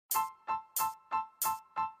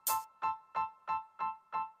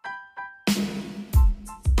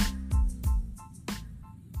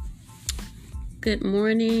Good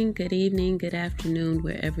morning, good evening, good afternoon,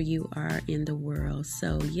 wherever you are in the world.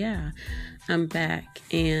 So I'm back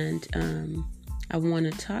and I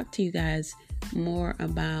want to talk to you guys more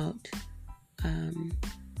about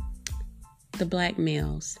the black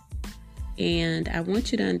males. And I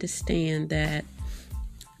want you to understand that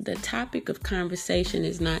the topic of conversation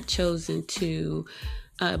is not chosen to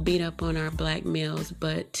beat up on our black males,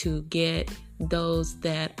 but to get those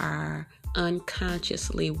that are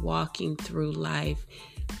unconsciously walking through life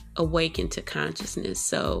awaken to consciousness.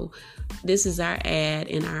 So this is our ad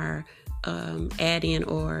and our add-in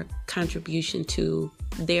or contribution to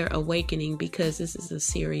their awakening, because this is a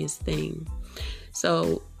serious thing.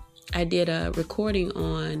 So I did a recording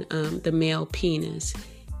on the male penis.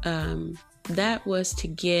 That was to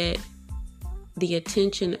get the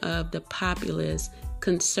attention of the populace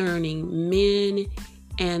concerning men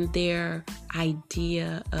and their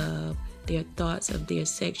idea of their thoughts of their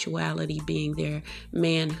sexuality being their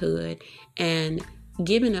manhood, and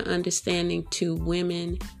giving an understanding to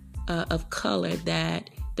women of color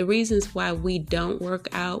that the reasons why we don't work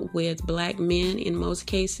out with black men in most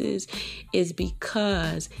cases is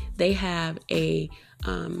because they have a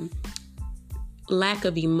lack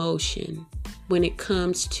of emotion when it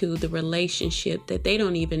comes to the relationship, that they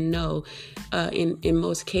don't even know in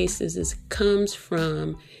most cases it comes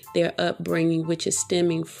from their upbringing, which is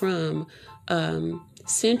stemming from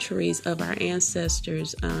centuries of our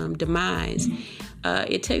ancestors' demise.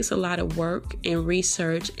 It takes a lot of work and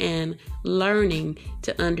research and learning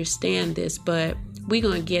to understand this, but we're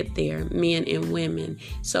going to get there, men and women.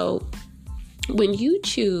 So when you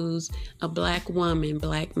choose a black woman,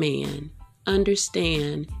 black man,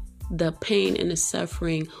 understand the pain and the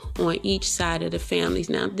suffering on each side of the families.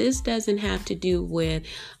 Now, this doesn't have to do with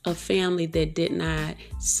a family that did not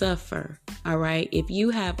suffer, all right? If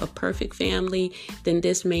you have a perfect family, then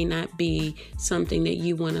this may not be something that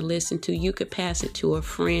you want to listen to. You could pass it to a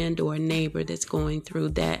friend or a neighbor that's going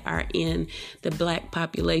through that are in the black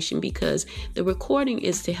population, because the recording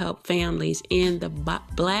is to help families in the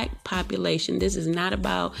black population. This is not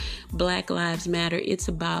about Black Lives Matter. It's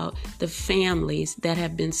about the families that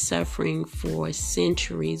have been suffering for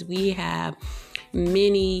centuries. We have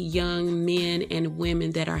many young men and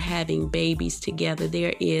women that are having babies together.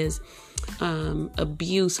 There is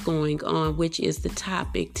abuse going on, which is the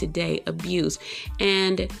topic today, abuse.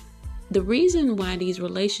 And the reason why these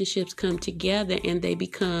relationships come together and they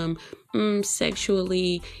become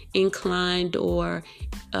sexually inclined or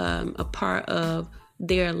a part of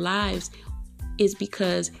their lives is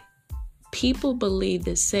because people believe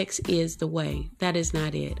that sex is the way. That is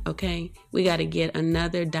not it, okay? We got to get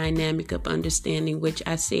another dynamic of understanding, which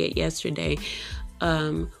I said yesterday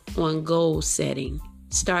on goal setting,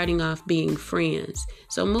 starting off being friends.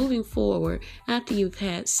 So moving forward, after you've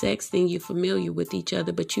had sex, then you're familiar with each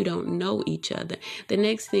other, but you don't know each other. The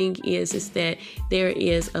next thing is that there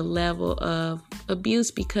is a level of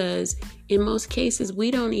abuse, because in most cases, we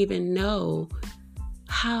don't even know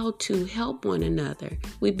how to help one another.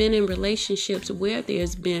 We've been in relationships where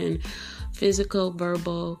there's been physical,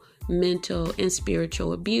 verbal, mental, and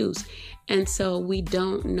spiritual abuse. And so we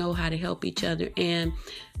don't know how to help each other. And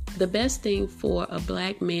the best thing for a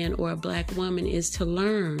black man or a black woman is to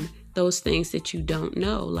learn those things that you don't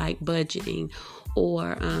know, like budgeting,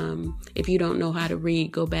 or if you don't know how to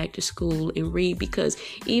read, go back to school and read, because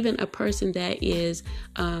even a person that is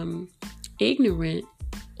ignorant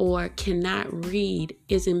or cannot read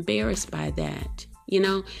is embarrassed by that,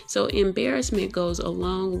 So embarrassment goes a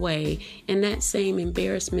long way, and that same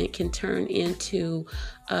embarrassment can turn into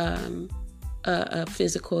a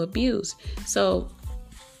physical abuse. So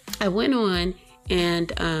I went on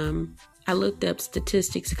and I looked up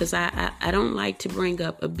statistics, because I don't like to bring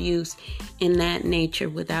up abuse in that nature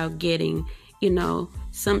without getting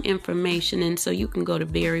some information. And so you can go to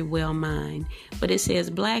Very Well Mind. But it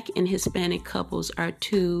says Black and Hispanic couples are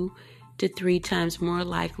 2 to 3 times more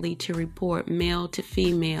likely to report male to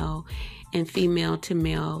female and female to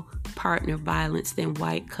male partner violence than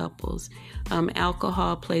white couples.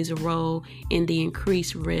 Alcohol plays a role in the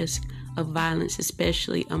increased risk of violence,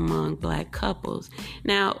 especially among Black couples.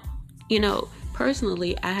 Now,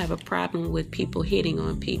 personally, I have a problem with people hitting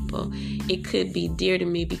on people. It could be dear to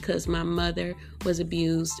me because my mother was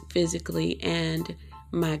abused physically and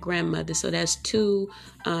my grandmother. So that's 2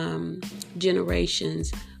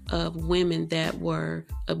 generations of women that were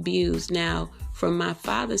abused. Now, from my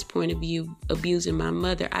father's point of view, abusing my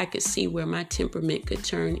mother, I could see where my temperament could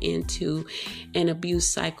turn into an abuse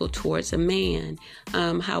cycle towards a man.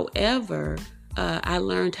 However, I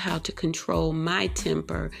learned how to control my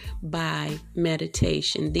temper by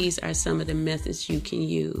meditation. These are some of the methods you can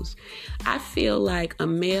use. I feel like a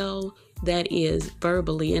male that is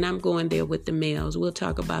verbally, and I'm going there with the males. We'll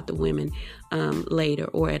talk about the women later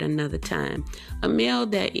or at another time. A male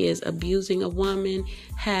that is abusing a woman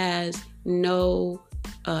has no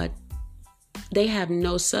they have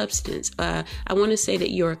no substance. I want to say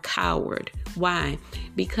that you're a coward. Why?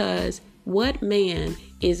 Because what man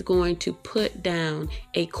is going to put down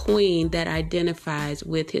a queen that identifies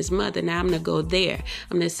with his mother? Now I'm going to go there.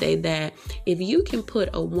 I'm going to say that if you can put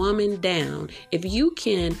a woman down, if you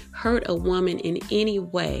can hurt a woman in any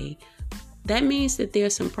way, that means that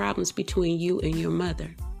there's some problems between you and your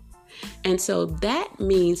mother. And so that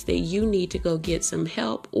means that you need to go get some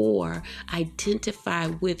help or identify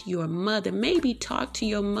with your mother. Maybe talk to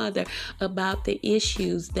your mother about the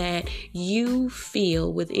issues that you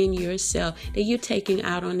feel within yourself that you're taking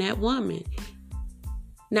out on that woman.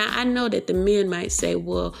 Now, I know that the men might say,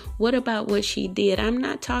 well, what about what she did? I'm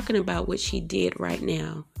not talking about what she did right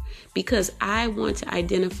now, because I want to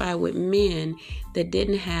identify with men that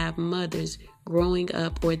didn't have mothers growing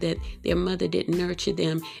up, or that their mother didn't nurture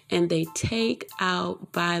them, and they take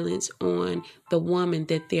out violence on the woman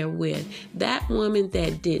that they're with. That woman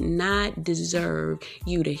that did not deserve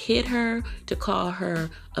you to hit her, to call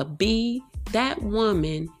her a B, that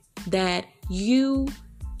woman that you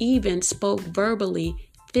even spoke verbally,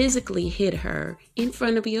 physically hit her in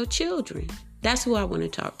front of your children. That's who I want to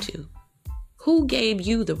talk to. Who gave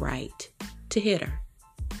you the right to hit her?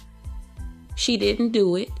 She didn't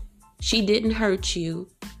do it. She didn't hurt you.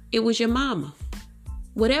 It was your mama.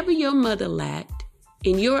 Whatever your mother lacked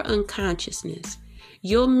in your unconsciousness,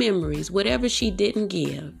 your memories, whatever she didn't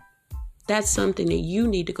give, that's something that you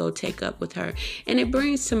need to go take up with her. And it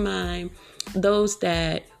brings to mind those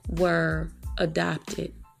that were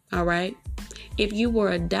adopted. All right. If you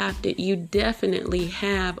were adopted, you definitely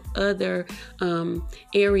have other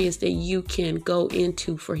areas that you can go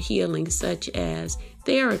into for healing, such as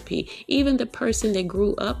therapy. Even the person that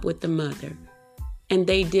grew up with the mother and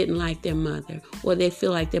they didn't like their mother, or they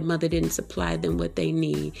feel like their mother didn't supply them what they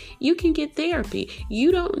need, you can get therapy.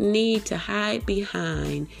 You don't need to hide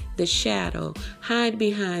behind the shadow, hide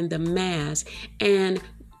behind the mask, and,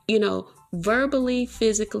 verbally,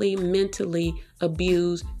 physically, mentally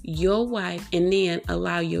abuse your wife and then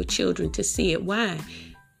allow your children to see it. Why?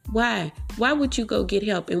 Why would you go get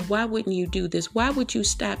help? And why wouldn't you do this? Why would you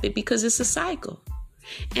stop it? Because it's a cycle.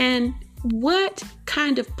 And what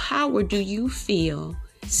kind of power do you feel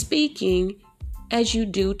speaking as you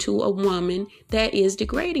do to a woman that is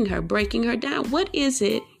degrading her, breaking her down? What is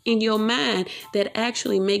it in your mind that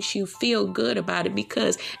actually makes you feel good about it?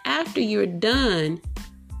 Because after you're done,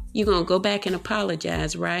 you're going to go back and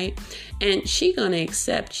apologize, right? And she's going to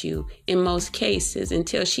accept you in most cases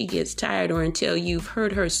until she gets tired, or until you've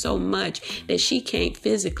hurt her so much that she can't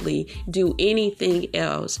physically do anything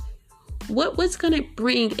else. What's going to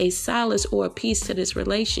bring a solace or a peace to this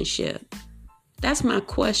relationship? That's my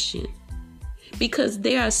question. Because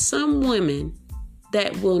there are some women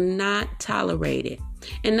that will not tolerate it.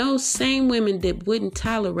 And those same women that wouldn't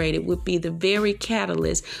tolerate it would be the very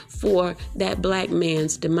catalyst for that black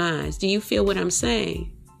man's demise. Do you feel what I'm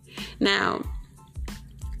saying? Now,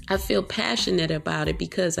 I feel passionate about it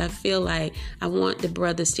because I feel like I want the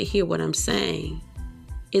brothers to hear what I'm saying.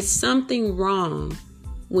 It's something wrong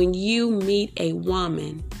when you meet a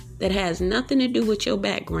woman that has nothing to do with your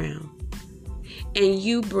background, and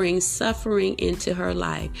you bring suffering into her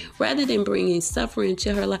life. Rather than bringing suffering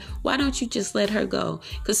into her life, why don't you just let her go?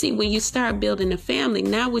 Because see, when you start building a family,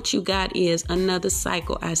 now what you got is another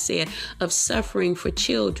cycle, I said, of suffering for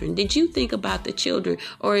children. Did you think about the children,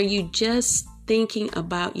 or are you just thinking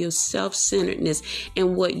about your self-centeredness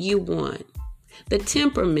and what you want? The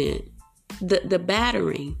temperament, the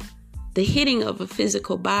battering, the hitting of a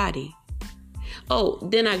physical body. Oh,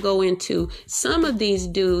 then I go into some of these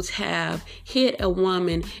dudes have hit a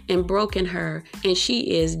woman and broken her, and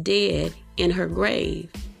she is dead in her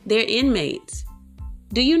grave. They're inmates.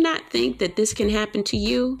 Do you not think that this can happen to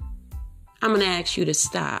you? I'm going to ask you to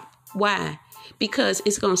stop. Why? Because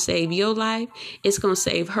it's going to save your life, it's going to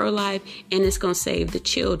save her life, and it's going to save the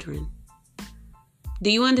children.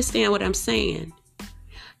 Do you understand what I'm saying?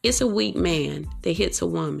 It's a weak man that hits a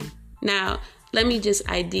woman. Now, let me just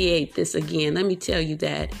ideate this again. Let me tell you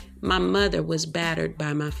that my mother was battered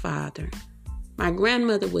by my father. My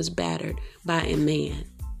grandmother was battered by a man.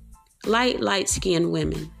 Light-skinned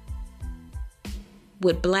women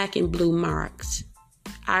with black and blue marks.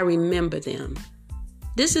 I remember them.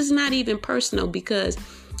 This is not even personal, because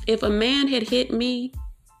if a man had hit me,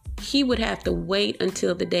 he would have to wait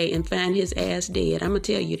until the day and find his ass dead. I'm going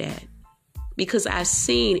to tell you that. Because I've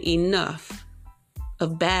seen enough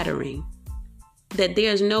of battering that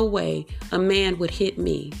there's no way a man would hit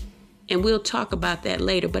me. And we'll talk about that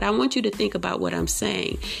later. But I want you to think about what I'm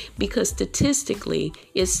saying. Because statistically,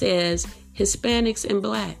 it says Hispanics and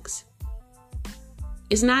blacks.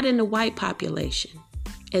 It's not in the white population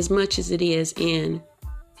as much as it is in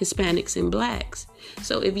Hispanics and blacks.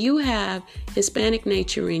 So if you have Hispanic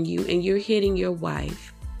nature in you and you're hitting your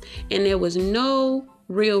wife, and there was no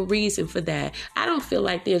real reason for that, I don't feel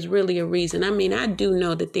like there's really a reason. I mean, I do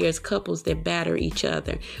know that there's couples that batter each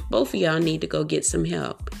other. Both of y'all need to go get some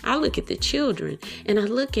help. I look at the children and I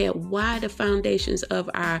look at why the foundations of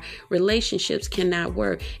our relationships cannot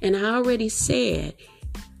work. And I already said,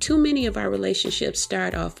 too many of our relationships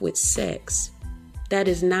start off with sex. That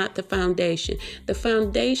is not the foundation. The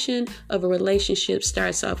foundation of a relationship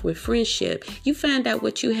starts off with friendship. You find out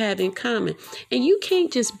what you have in common. And you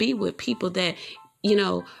can't just be with people that, you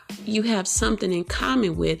know, you have something in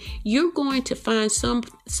common with. You're going to find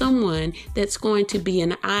someone that's going to be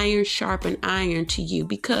an iron sharpened iron to you,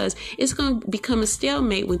 because it's going to become a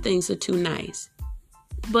stalemate when things are too nice.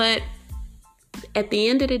 But at the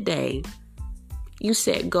end of the day, you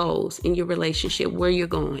set goals in your relationship where you're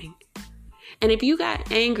going. And if you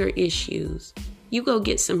got anger issues, you go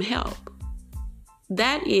get some help.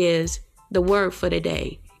 That is the word for the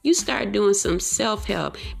day. You start doing some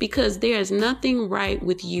self-help, because there's nothing right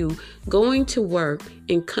with you going to work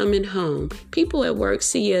and coming home. People at work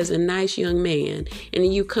see you as a nice young man, and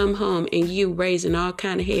then you come home and you raising all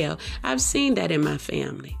kind of hell. I've seen that in my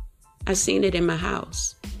family. I've seen it in my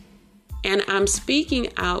house. And I'm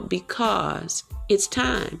speaking out because it's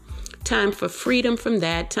time. Time for freedom from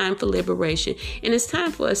that, time for liberation. And it's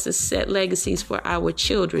time for us to set legacies for our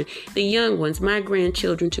children, the young ones, my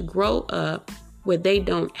grandchildren, to grow up where they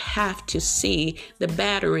don't have to see the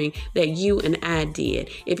battering that you and I did.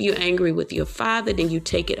 If you're angry with your father, then you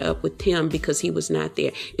take it up with him because he was not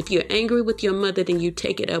there. If you're angry with your mother, then you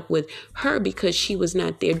take it up with her because she was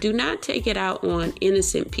not there. Do not take it out on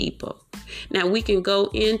innocent people. Now, we can go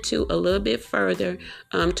into a little bit further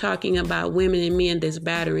talking about women and men that's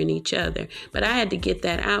battering each other. But I had to get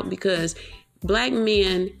that out because black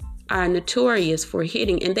men are notorious for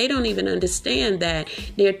hitting, and they don't even understand that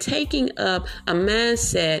they're taking up a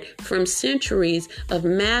mindset from centuries of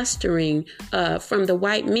mastering from the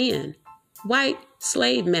white men, white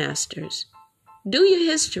slave masters. Do your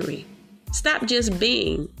history. Stop just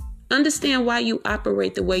being. Understand why you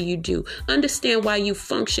operate the way you do. Understand why you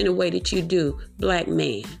function the way that you do, black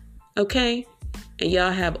man. Okay? And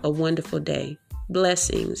y'all have a wonderful day.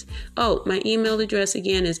 Blessings. Oh, my email address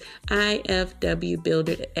again is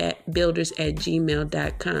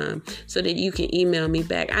ifwbuilders@gmail.com, so that you can email me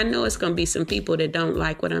back. I know it's going to be some people that don't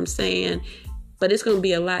like what I'm saying, but it's going to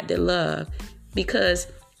be a lot that love, because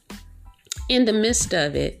in the midst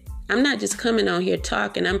of it, I'm not just coming on here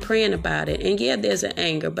talking, I'm praying about it. And yeah, there's an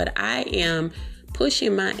anger, but I am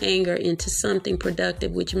pushing my anger into something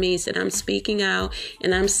productive, which means that I'm speaking out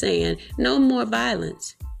and I'm saying no more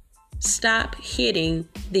violence. Stop hitting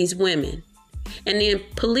these women. And then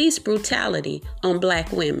police brutality on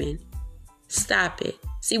black women. Stop it.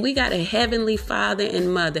 See, we got a heavenly father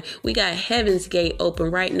and mother. We got Heaven's Gate open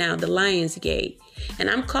right now, the Lion's Gate. And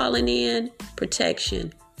I'm calling in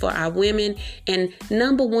protection for our women, and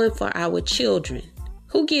number one, for our children.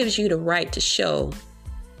 Who gives you the right to show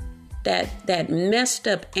that messed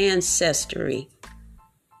up ancestry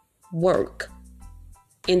work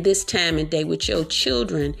in this time and day with your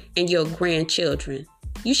children and your grandchildren?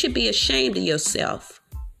 You should be ashamed of yourself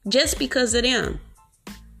just because of them.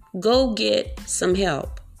 Go get some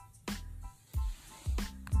help.